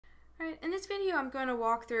Alright, in this video I'm going to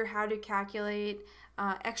walk through how to calculate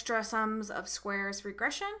extra sums of squares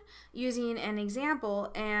regression using an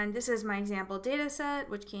example, and this is my example data set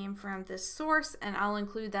which came from this source, and I'll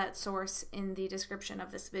include that source in the description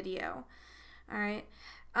of this video. Alright,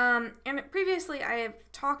 and previously I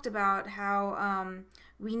have talked about how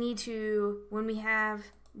we need to, when we have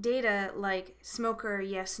data like smoker,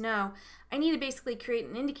 yes, no, I need to basically create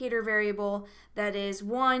an indicator variable that is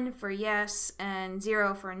 1 for yes and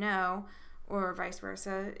 0 for no, or vice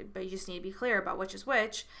versa, but you just need to be clear about which is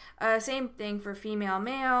which. Same thing for female,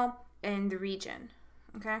 male, and the region.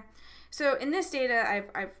 Okay, so in this data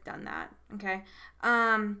I've done that. Okay,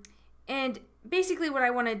 and basically what I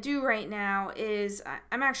want to do right now is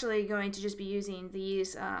I'm actually going to just be using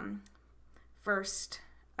these first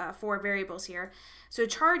 4 variables here. So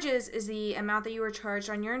charges is the amount that you were charged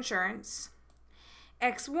on your insurance.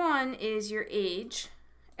 X1 is your age.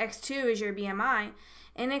 X2 is your BMI.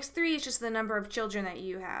 And X3 is just the number of children that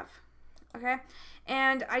you have. Okay?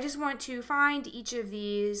 And I just want to find each of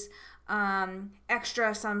these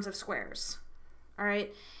extra sums of squares.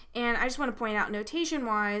 Alright? And I just want to point out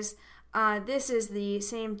notation-wise, this is the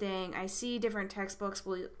same thing. I see different textbooks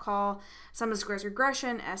will call sum of squares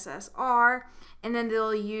regression SSR, and then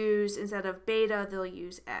they'll use, instead of beta, they'll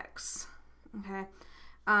use X. Okay,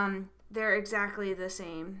 they're exactly the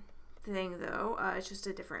same thing though. It's just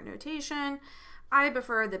a different notation. I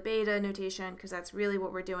prefer the beta notation because that's really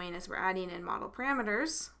what we're doing, is we're adding in model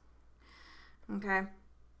parameters. Okay.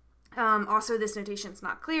 Also, this notation's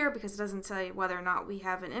not clear because it doesn't say whether or not we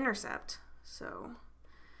have an intercept. So.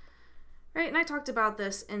 Right, and I talked about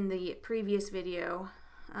this in the previous video,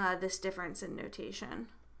 this difference in notation.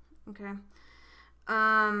 Okay, but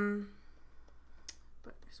I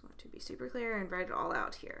just want to be super clear and write it all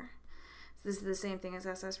out here. So this is the same thing as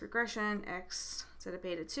SS regression, X instead of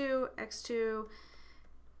beta 2, X2,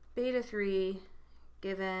 beta 3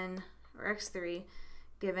 given, or X3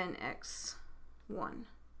 given X1.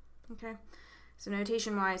 Okay, so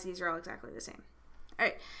notation-wise, these are all exactly the same.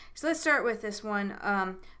 Alright, so let's start with this one,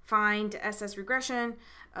 find SS regression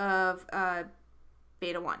of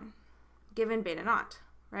beta 1, given beta naught,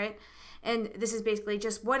 right? And this is basically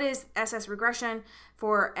just what is SS regression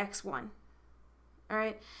for X1,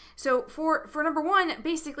 alright? So for number 1,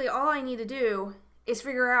 basically all I need to do is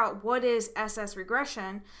figure out what is SS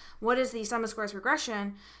regression, what is the sum of squares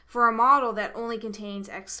regression for a model that only contains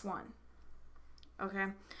X1, okay?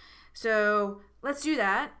 So let's do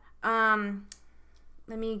that.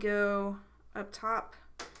 Let me go up top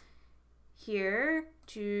here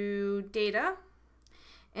to data,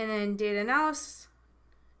 and then data analysis,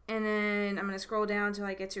 and then I'm going to scroll down until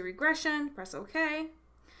I get to regression, press OK,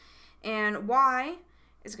 and Y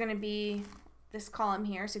is going to be this column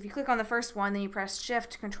here. So if you click on the first one, then you press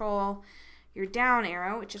Shift, Control, your down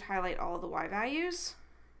arrow, which should highlight all of the Y values.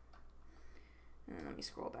 And then let me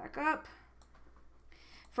scroll back up.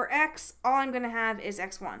 For X, all I'm going to have is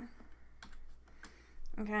X1.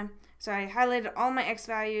 Okay, so I highlighted all my X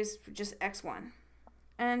values for just X1.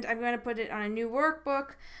 And I'm going to put it on a new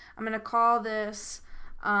workbook. I'm going to call this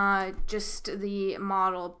just the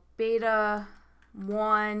model beta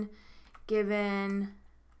 1 given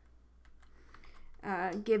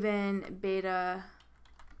beta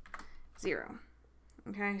 0.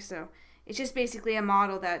 Okay, so it's just basically a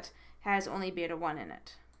model that has only beta 1 in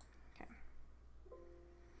it. Okay.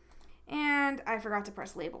 And I forgot to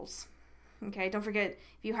press labels. Okay, don't forget,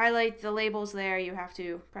 if you highlight the labels there, you have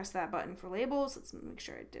to press that button for labels. Let's make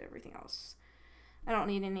sure I did everything else. I don't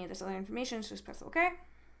need any of this other information, so just press OK.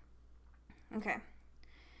 Okay.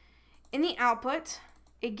 In the output,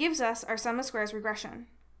 it gives us our sum of squares regression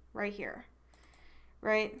right here,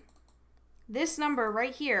 right? This number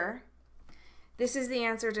right here, this is the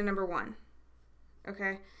answer to number 1,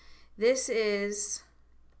 okay? This is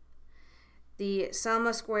the sum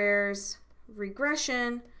of squares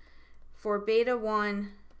regression for beta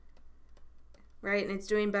 1, right? And it's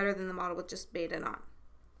doing better than the model with just beta naught,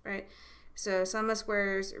 right? So sum of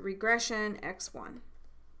squares regression X1.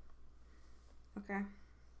 Okay.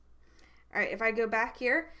 All right, if I go back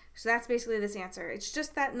here, so that's basically this answer. It's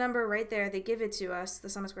just that number right there. They give it to us, the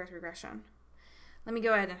sum of squares regression. Let me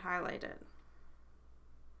go ahead and highlight it.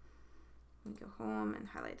 Let me go home and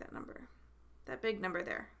highlight that number. That big number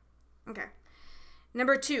there. Okay.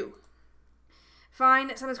 Number 2.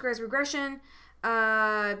 Find sum of squares regression.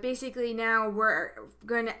 Basically now we're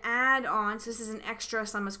going to add on, so this is an extra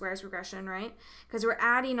sum of squares regression, right? Because we're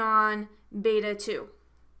adding on beta 2.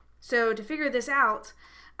 So to figure this out,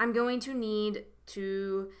 I'm going to need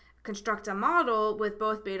to construct a model with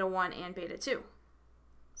both beta 1 and beta 2.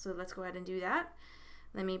 So let's go ahead and do that.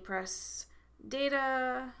 Let me press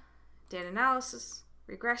data, data analysis,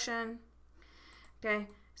 regression. Okay,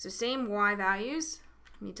 so same y values.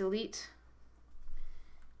 Let me delete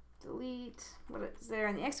what is there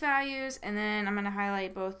in the x values, and then I'm going to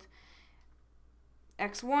highlight both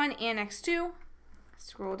x1 and x2.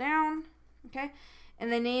 Scroll down, okay,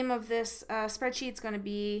 and the name of this spreadsheet is going to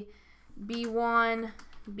be B1,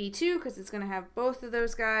 B2, because it's going to have both of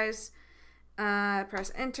those guys.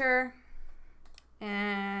 Press enter,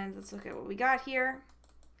 and let's look at what we got here.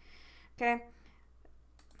 Okay,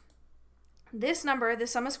 this number, the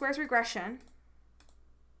sum of squares regression,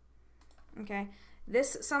 okay,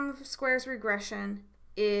 this sum of squares regression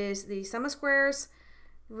is the sum of squares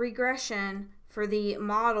regression for the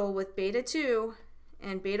model with beta 2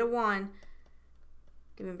 and beta 1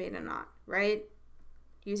 given beta naught, right?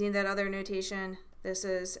 Using that other notation, this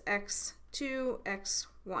is x2,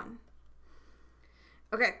 x1.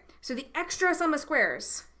 Okay, so the extra sum of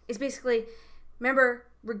squares is basically, remember,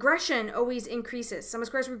 regression always increases. Sum of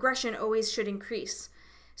squares regression always should increase.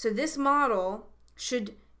 So this model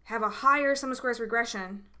should have a higher sum of squares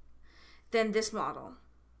regression than this model.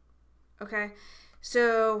 Okay,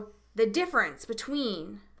 so the difference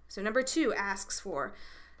between, so number 2 asks for,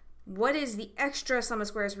 what is the extra sum of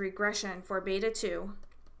squares regression for beta 2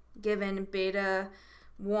 given beta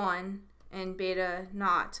 1 and beta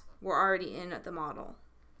naught were already in the model?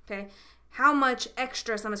 Okay, how much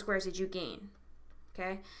extra sum of squares did you gain?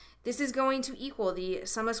 Okay, this is going to equal the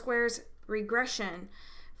sum of squares regression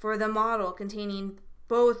for the model containing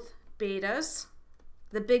both betas,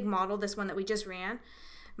 the big model, this one that we just ran,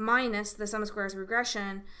 minus the sum of squares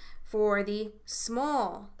regression for the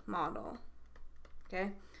small model.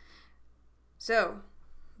 Okay, so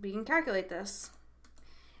we can calculate this.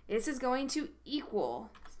 This is going to equal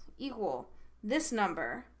this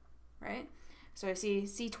number, right? So I see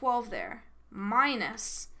C12 there,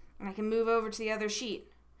 minus, and I can move over to the other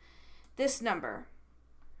sheet, this number,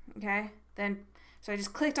 okay? Then, so I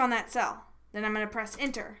just clicked on that cell. Then I'm going to press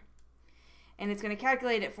enter, and it's going to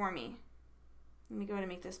calculate it for me. Let me go ahead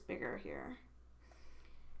and make this bigger here.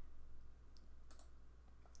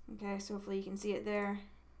 Okay, so hopefully you can see it there.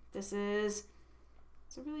 It's a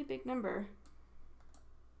really big number.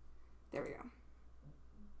 There we go.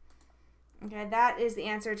 Okay, that is the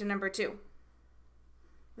answer to number 2.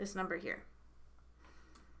 This number here.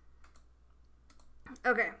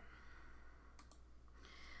 Okay.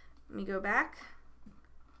 Let me go back.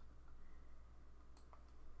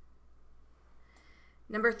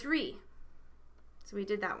 Number 3. So we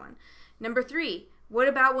did that one. Number 3. What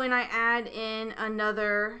about when I add in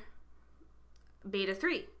another beta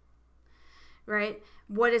 3? Right?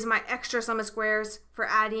 What is my extra sum of squares for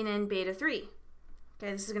adding in beta 3?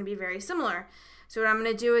 Okay, this is going to be very similar. So what I'm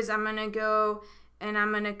going to do is I'm going to go and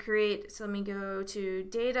I'm going to create, so let me go to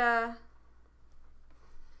data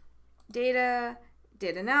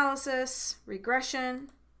analysis, regression.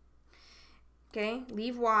 Okay,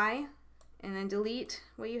 leave Y, and then delete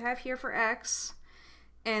what you have here for X,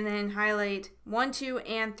 and then highlight 1, 2,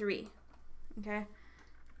 and 3. Okay,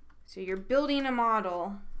 so you're building a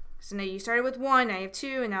model. So now you started with 1, now you have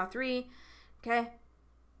 2, and now 3. Okay,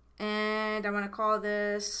 and I want to call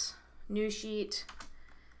this new sheet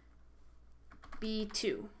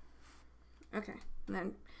B2. Okay, and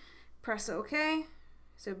then press OK.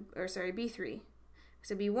 So, or sorry, B3.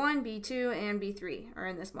 So B1, B2, and B3 are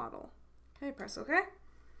in this model. Okay, press OK.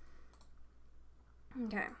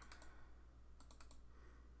 Okay.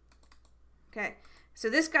 Okay, so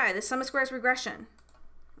this guy, the sum of squares regression,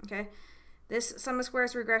 okay, this sum of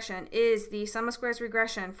squares regression is the sum of squares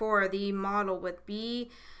regression for the model with B1,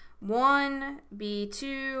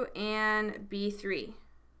 B2, and B3,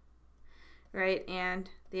 right, and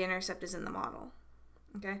the intercept is in the model,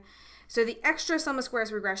 okay. So the extra sum of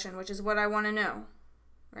squares regression, which is what I want to know,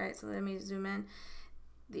 right, so let me zoom in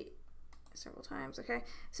several times, okay.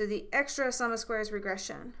 So the extra sum of squares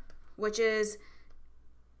regression, which is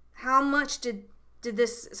how much did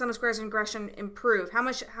this sum of squares regression improve? How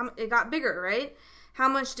it got bigger, right? How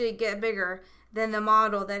much did it get bigger than the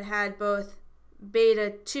model that had both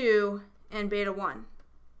beta 2 and beta 1?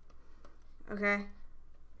 Okay?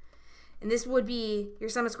 And this would be your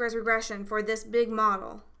sum of squares regression for this big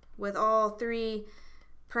model with all 3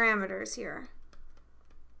 parameters here,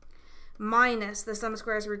 minus the sum of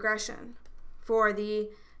squares regression for the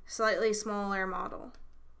slightly smaller model.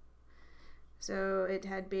 So it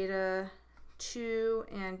had beta 2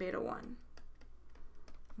 and beta 1.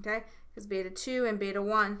 Okay? Because beta 2 and beta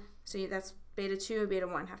 1, so that's beta 2 and beta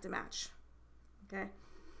 1 have to match. Okay?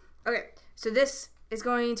 Okay, so this is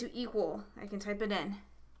going to equal, I can type it in,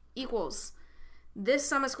 equals this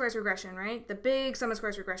sum of squares regression, right? The big sum of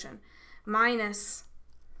squares regression, minus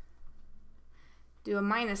do a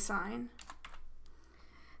minus sign.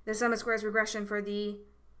 The sum of squares regression for the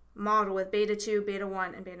model with beta 2, beta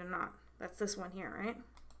 1, and beta naught. That's this one here, right?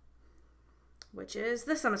 Which is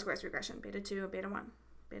the sum of squares regression, beta 2, beta 1,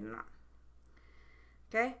 beta naught.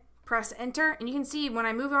 Okay, press enter, and you can see when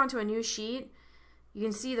I move on to a new sheet, you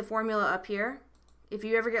can see the formula up here. If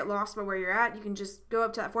you ever get lost by where you're at, you can just go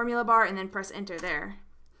up to that formula bar and then press enter there,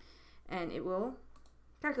 and it will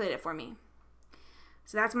calculate it for me.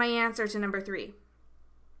 So that's my answer to number 3.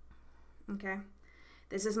 Okay,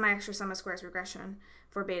 this is my extra sum of squares regression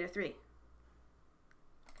for beta 3.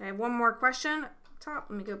 Okay, one more question up top.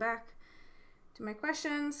 Let me go back to my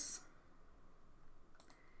questions.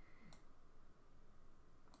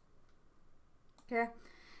 Okay,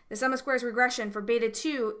 the sum of squares regression for beta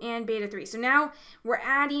 2 and beta 3. So now we're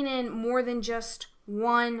adding in more than just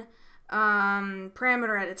one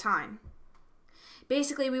parameter at a time.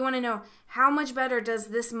 Basically, we want to know how much better does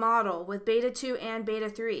this model with beta 2 and beta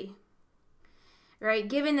 3, right?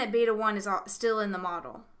 Given that beta 1 is still in the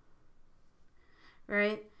model,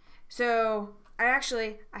 right? So I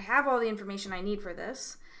have all the information I need for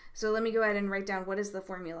this. So let me go ahead and write down what is the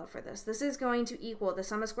formula for this. This is going to equal the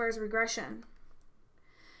sum of squares regression,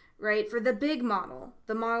 right? For the big model,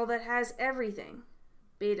 the model that has everything,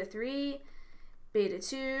 beta 3, beta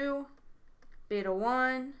 2, beta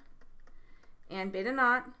 1, and beta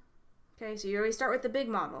naught. Okay, so you always start with the big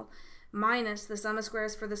model minus the sum of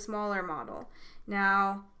squares for the smaller model.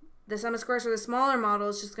 Now, the sum of squares for the smaller model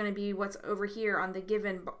is just going to be what's over here on the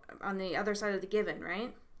given, on the other side of the given,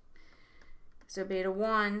 right? So beta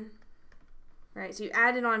 1, right? So you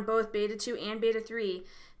added on both beta 2 and beta 3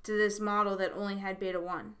 to this model that only had beta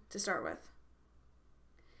 1 to start with,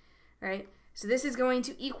 right? So this is going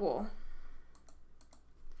to equal,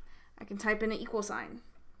 I can type in an equal sign.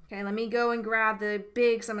 Okay, let me go and grab the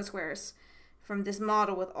big sum of squares from this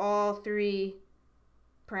model with all 3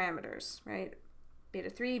 parameters, right? Beta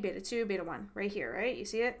 3, beta 2, beta 1, right here, right? You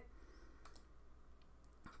see it?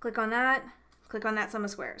 Click on that sum of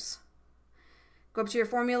squares. Go up to your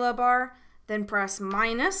formula bar, then press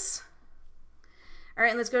minus. All right,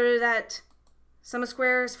 and let's go to that sum of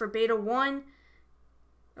squares for beta 1.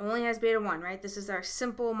 It only has beta 1, right? This is our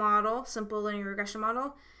simple model, simple linear regression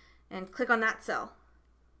model, and click on that cell.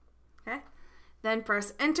 Okay, then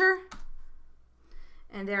press enter,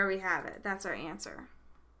 and there we have it. That's our answer.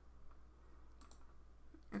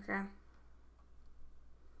 Okay.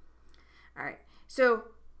 All right. So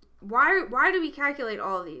why do we calculate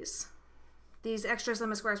all of these extra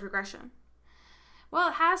sum of squares regression? Well,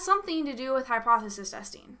 it has something to do with hypothesis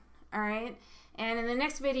testing. All right. And in the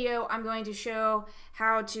next video, I'm going to show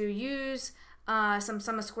how to use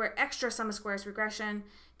extra sum of squares regression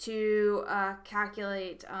to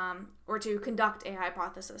calculate or to conduct a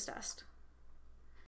hypothesis test.